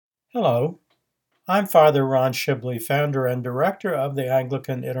Hello, I'm Father Ron Shibley, founder and director of the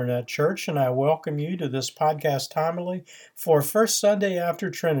Anglican Internet Church, and I welcome you to this podcast homily for First Sunday after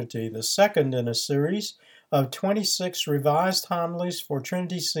Trinity, the second in a series of 26 revised homilies for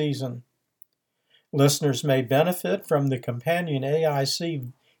Trinity season. Listeners may benefit from the companion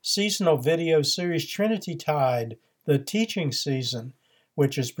AIC seasonal video series Trinity Tide, the teaching season,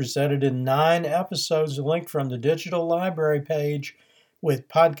 which is presented in 9 episodes linked from the digital library page, with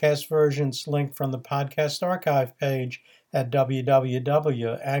podcast versions linked from the podcast archive page at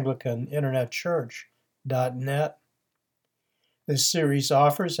www.anglicaninternetchurch.net. This series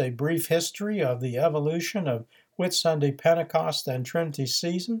offers a brief history of the evolution of Whitsunday, Pentecost, and Trinity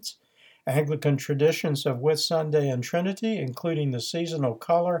seasons, Anglican traditions of Whitsunday and Trinity, including the seasonal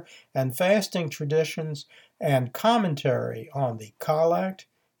color and fasting traditions, and commentary on the collect,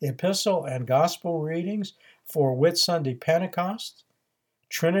 epistle, and gospel readings for Whitsunday, Pentecost,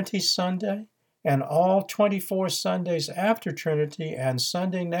 Trinity Sunday, and all 24 Sundays after Trinity and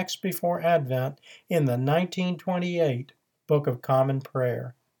Sunday next before Advent in the 1928 Book of Common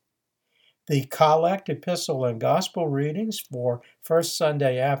Prayer. The collect, epistle, and gospel readings for First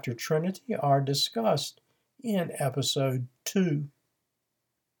Sunday after Trinity are discussed in Episode 2.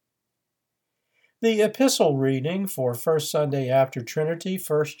 The epistle reading for First Sunday after Trinity,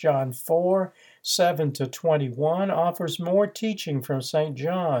 1 John 4, 7-21, offers more teaching from St.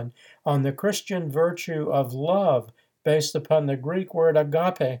 John on the Christian virtue of love based upon the Greek word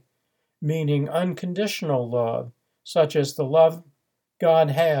agape, meaning unconditional love, such as the love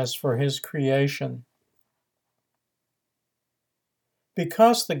God has for his creation.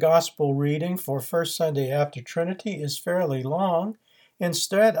 Because the gospel reading for First Sunday after Trinity is fairly long,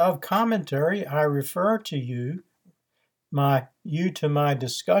 instead of commentary, I refer to you to my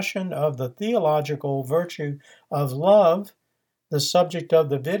discussion of the theological virtue of love, the subject of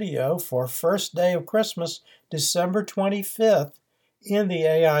the video for First Day of Christmas, December 25th, in the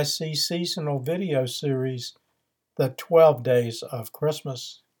AIC seasonal video series, The 12 Days of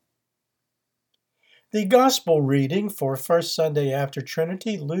Christmas. The Gospel reading for First Sunday after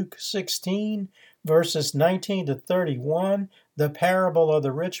Trinity, Luke 16, verses 19-31, the parable of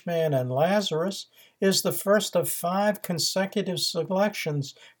the rich man and Lazarus, is the first of 5 consecutive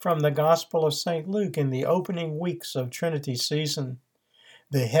selections from the Gospel of St. Luke in the opening weeks of Trinity season.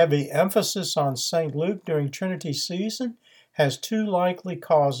 The heavy emphasis on St. Luke during Trinity season has 2 likely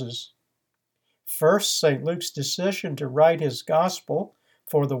causes. First, St. Luke's decision to write his Gospel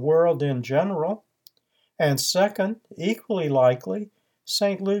for the world in general, and second, equally likely,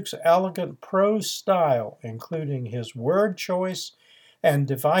 St. Luke's elegant prose style, including his word choice and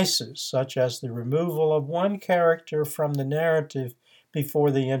devices such as the removal of one character from the narrative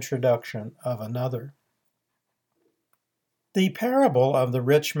before the introduction of another. The parable of the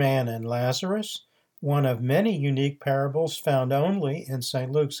rich man and Lazarus, one of many unique parables found only in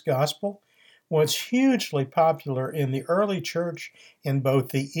St. Luke's Gospel, was hugely popular in the early church in both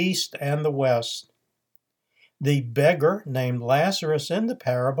the East and the West. The beggar named Lazarus in the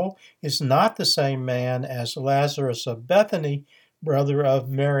parable is not the same man as Lazarus of Bethany, brother of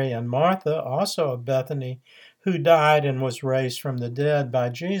Mary and Martha, also of Bethany, who died and was raised from the dead by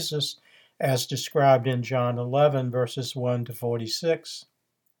Jesus, as described in John 11, verses 1-46.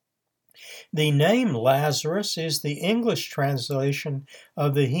 The name Lazarus is the English translation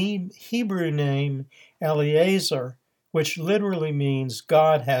of the Hebrew name Eliezer, which literally means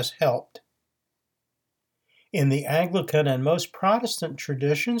God has helped. In the Anglican and most Protestant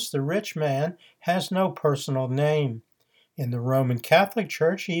traditions, the rich man has no personal name. In the Roman Catholic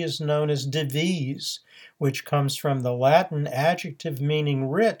Church, he is known as divis, which comes from the Latin adjective meaning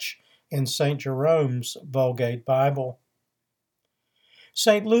rich in St. Jerome's Vulgate Bible.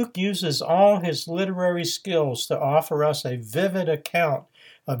 St. Luke uses all his literary skills to offer us a vivid account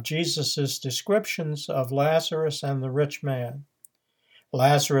of Jesus' descriptions of Lazarus and the rich man.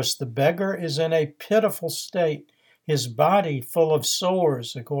 Lazarus the beggar is in a pitiful state, his body full of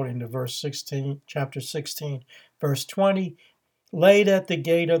sores, according to chapter 16, verse 20, laid at the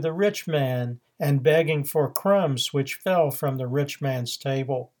gate of the rich man and begging for crumbs which fell from the rich man's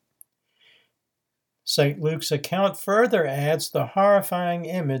table. St. Luke's account further adds the horrifying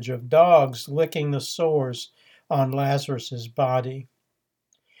image of dogs licking the sores on Lazarus' body.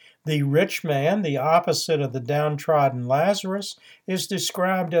 The rich man, the opposite of the downtrodden Lazarus, is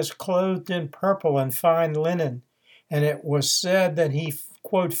described as clothed in purple and fine linen, and it was said that he,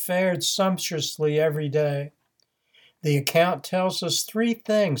 quote, fared sumptuously every day. The account tells us 3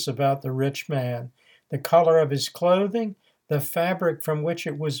 things about the rich man: the color of his clothing, the fabric from which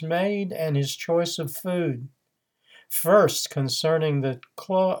it was made, and his choice of food. First, concerning the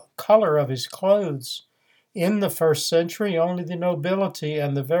color of his clothes. In the first century, only the nobility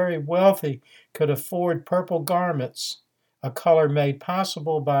and the very wealthy could afford purple garments, a color made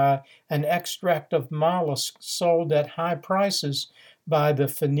possible by an extract of mollusk sold at high prices by the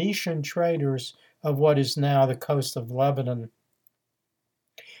Phoenician traders of what is now the coast of Lebanon.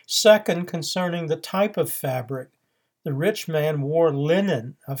 Second, concerning the type of fabric. The rich man wore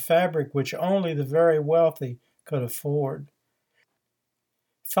linen, a fabric which only the very wealthy could afford.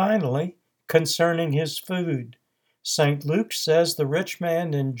 Finally, concerning his food. St. Luke says the rich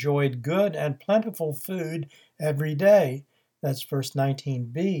man enjoyed good and plentiful food every day. That's verse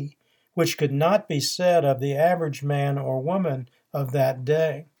 19b, which could not be said of the average man or woman of that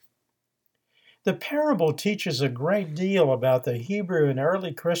day. The parable teaches a great deal about the Hebrew and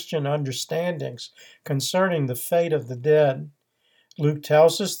early Christian understandings concerning the fate of the dead. Luke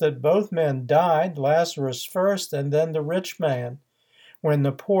tells us that both men died, Lazarus first and then the rich man. When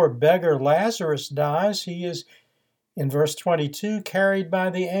the poor beggar Lazarus dies, he is, in verse 22, carried by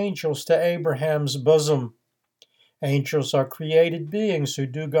the angels to Abraham's bosom. Angels are created beings who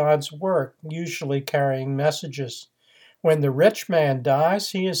do God's work, usually carrying messages. When the rich man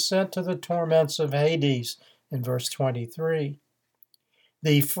dies, he is sent to the torments of Hades, in verse 23.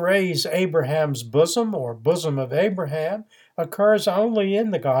 The phrase Abraham's bosom, or bosom of Abraham, occurs only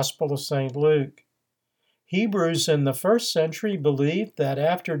in the Gospel of St. Luke. Hebrews in the first century believed that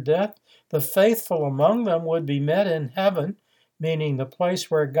after death, the faithful among them would be met in heaven, meaning the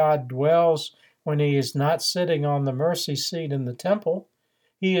place where God dwells when he is not sitting on the mercy seat in the temple.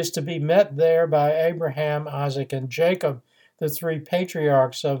 He is to be met there by Abraham, Isaac, and Jacob, the three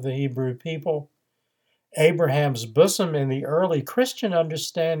patriarchs of the Hebrew people. Abraham's bosom in the early Christian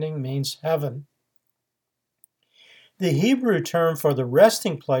understanding means heaven. The Hebrew term for the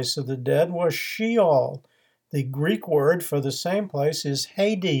resting place of the dead was Sheol. The Greek word for the same place is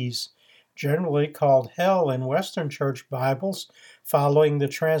Hades, generally called hell in Western Church Bibles, following the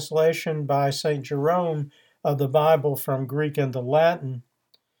translation by St. Jerome of the Bible from Greek into Latin.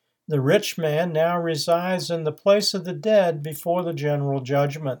 The rich man now resides in the place of the dead before the general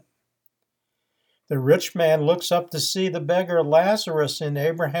judgment. The rich man looks up to see the beggar Lazarus in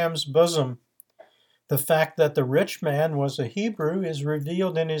Abraham's bosom. The fact that the rich man was a Hebrew is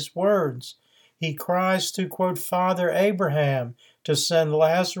revealed in his words. He cries to, quote, Father Abraham to send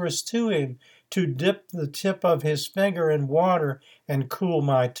Lazarus to him, to dip the tip of his finger in water and cool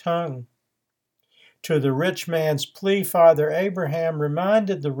my tongue. To the rich man's plea, Father Abraham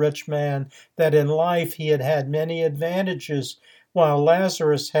reminded the rich man that in life he had had many advantages, while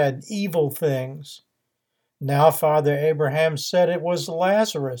Lazarus had evil things. Now Father Abraham said it was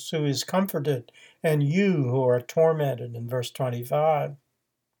Lazarus who is comforted, and you who are tormented, in verse 25.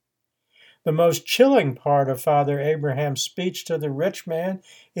 The most chilling part of Father Abraham's speech to the rich man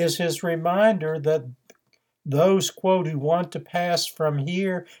is his reminder that those, quote, who want to pass from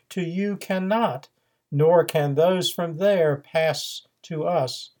here to you cannot, nor can those from there pass to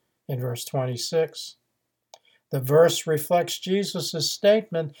us, in verse 26. The verse reflects Jesus'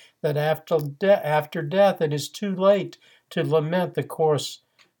 statement that after death it is too late to lament the course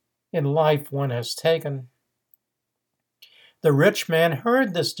in life one has taken. The rich man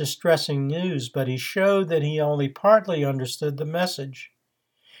heard this distressing news, but he showed that he only partly understood the message.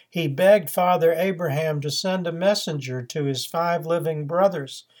 He begged Father Abraham to send a messenger to his 5 living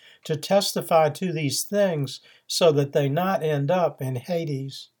brothers to testify to these things so that they not end up in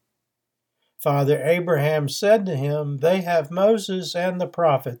Hades. Father Abraham said to him, They have Moses and the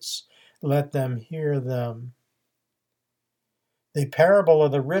prophets. Let them hear them. The parable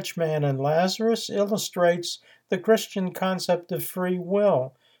of the rich man and Lazarus illustrates the Christian concept of free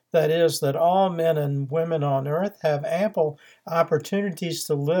will. That is, that all men and women on earth have ample opportunities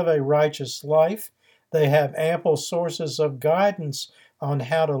to live a righteous life. They have ample sources of guidance on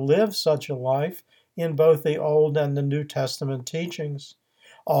how to live such a life in both the Old and the New Testament teachings.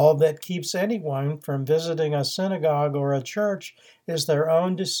 All that keeps anyone from visiting a synagogue or a church is their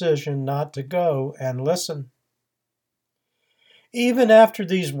own decision not to go and listen. Even after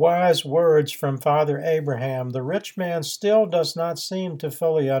these wise words from Father Abraham, the rich man still does not seem to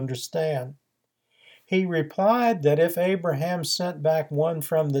fully understand. He replied that if Abraham sent back one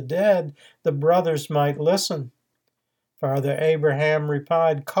from the dead, the brothers might listen. Father Abraham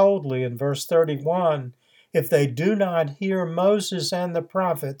replied coldly in verse 31, If they do not hear Moses and the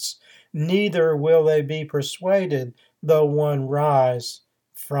prophets, neither will they be persuaded, though one rise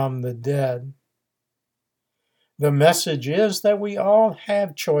from the dead. The message is that we all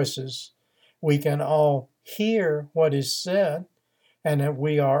have choices. We can all hear what is said, and that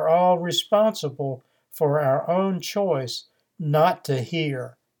we are all responsible for our own choice not to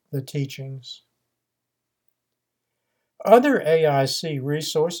hear the teachings. Other AIC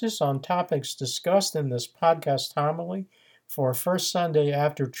resources on topics discussed in this podcast homily for First Sunday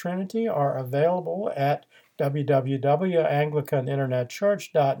After Trinity are available at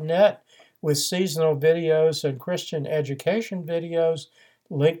www.anglicaninternetchurch.net with seasonal videos and Christian education videos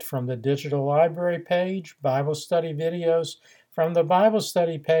linked from the digital library page, Bible study videos from the Bible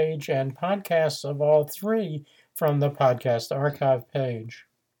study page, and podcasts of all three from the podcast archive page.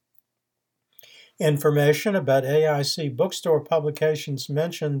 Information about AIC bookstore publications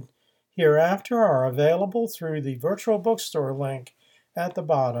mentioned hereafter are available through the virtual bookstore link at the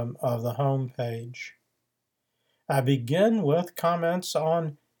bottom of the home page. I begin with comments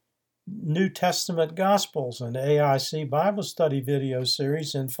on New Testament Gospels, an AIC Bible study video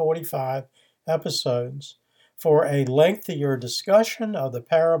series in 45 episodes. For a lengthier discussion of the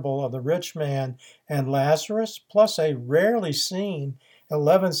parable of the rich man and Lazarus, plus a rarely seen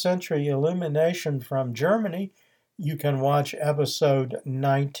 11th century illumination from Germany, you can watch episode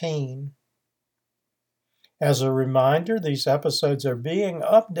 19. As a reminder, these episodes are being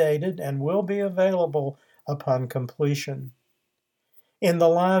updated and will be available upon completion. In the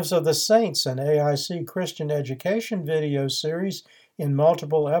Lives of the Saints, an AIC Christian education video series in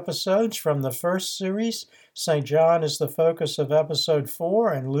multiple episodes. From the first series, St. John is the focus of episode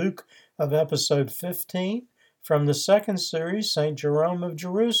 4 and Luke of episode 15. From the second series, St. Jerome of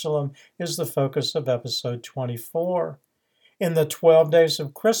Jerusalem is the focus of episode 24. In the 12 Days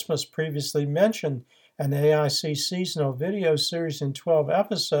of Christmas previously mentioned, an AIC seasonal video series in 12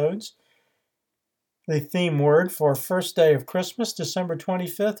 episodes, the theme word for first day of Christmas, December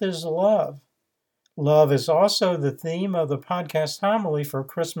 25th, is love. Love is also the theme of the podcast homily for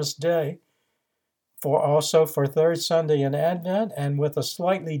Christmas Day, also for third Sunday in Advent, and with a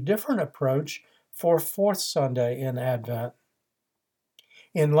slightly different approach for fourth Sunday in Advent.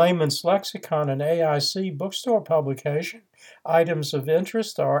 In Layman's Lexicon, an AIC bookstore publication, items of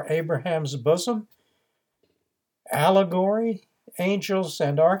interest are Abraham's bosom, allegory, angels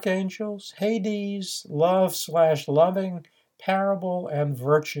and archangels, Hades, love/loving, parable, and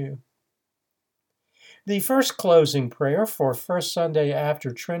virtue. The first closing prayer for First Sunday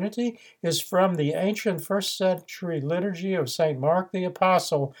After Trinity is from the ancient first century liturgy of St. Mark the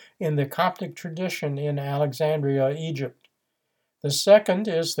Apostle in the Coptic tradition in Alexandria, Egypt. The second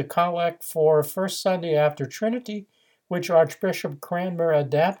is the collect for First Sunday After Trinity, which Archbishop Cranmer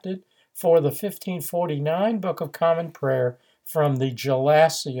adapted for the 1549 Book of Common Prayer from the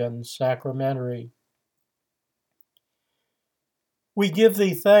Gelasian Sacramentary. We give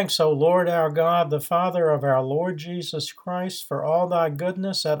thee thanks, O Lord our God, the Father of our Lord Jesus Christ, for all thy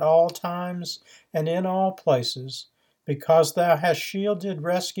goodness at all times and in all places, because thou hast shielded,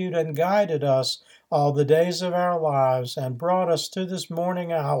 rescued, and guided us all the days of our lives, and brought us to this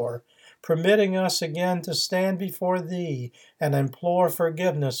morning hour, permitting us again to stand before thee and implore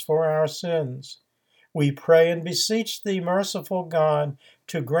forgiveness for our sins. We pray and beseech thee, merciful God,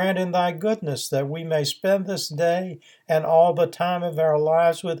 to grant in thy goodness that we may spend this day and all the time of our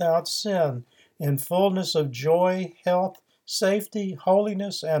lives without sin, in fullness of joy, health, safety,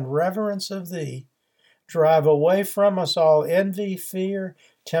 holiness, and reverence of thee. Drive away from us all envy, fear,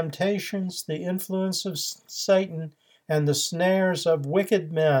 temptations, the influence of Satan, and the snares of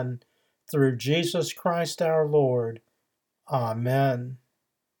wicked men, through Jesus Christ our Lord. Amen.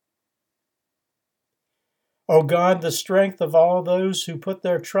 O God, the strength of all those who put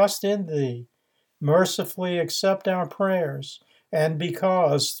their trust in thee, mercifully accept our prayers, and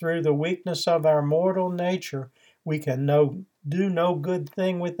because, through the weakness of our mortal nature, we can do no good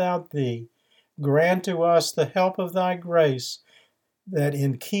thing without thee, grant to us the help of thy grace, that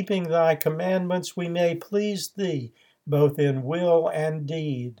in keeping thy commandments we may please thee, both in will and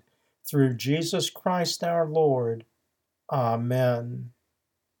deed, through Jesus Christ our Lord. Amen.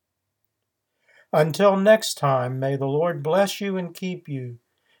 Until next time, may the Lord bless you and keep you.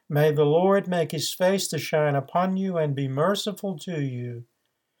 May the Lord make his face to shine upon you and be merciful to you.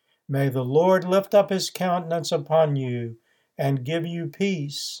 May the Lord lift up his countenance upon you and give you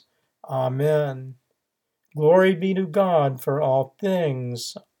peace. Amen. Glory be to God for all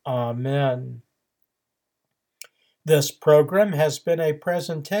things. Amen. This program has been a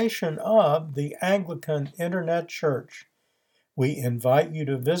presentation of the Anglican Internet Church. We invite you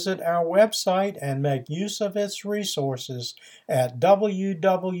to visit our website and make use of its resources at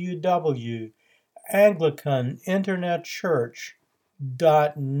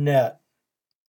www.anglicaninternetchurch.net.